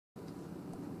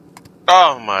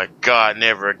Oh my god,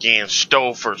 never again.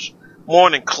 Stouffers.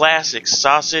 Morning classic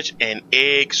sausage and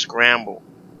egg scramble.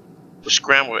 With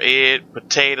scrambled egg,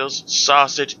 potatoes,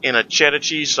 sausage, and a cheddar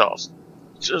cheese sauce.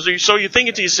 So you're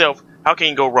thinking to yourself, how can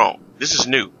you go wrong? This is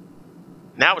new.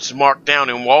 Now it's marked down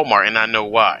in Walmart and I know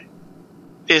why.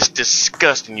 It's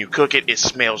disgusting. You cook it, it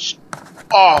smells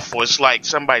awful. It's like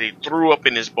somebody threw up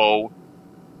in this bowl.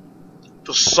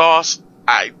 The sauce,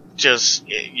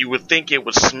 you would think it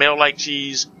would smell like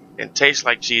cheese and taste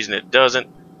like cheese, and it doesn't.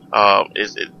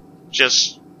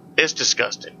 It's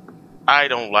disgusting. I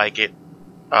don't like it.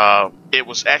 It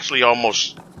was actually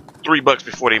almost $3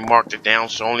 before they marked it down,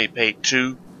 so I only paid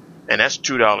 $2, and that's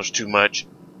 $2 too much.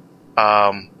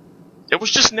 It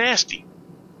was just nasty.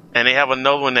 And they have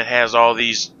another one that has all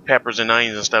these peppers and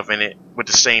onions and stuff in it with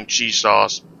the same cheese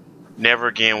sauce. Never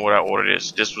again would I order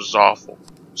this. This was awful.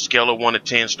 Scale of 1 to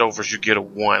 10 Stouffers, you get a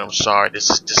 1. I'm sorry, this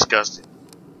is disgusting.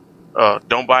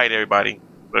 Don't buy it, everybody.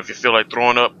 But if you feel like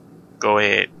throwing up, go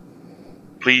ahead.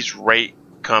 Please rate,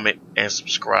 comment, and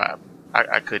subscribe.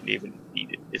 I couldn't even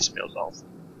eat it. It smells awful.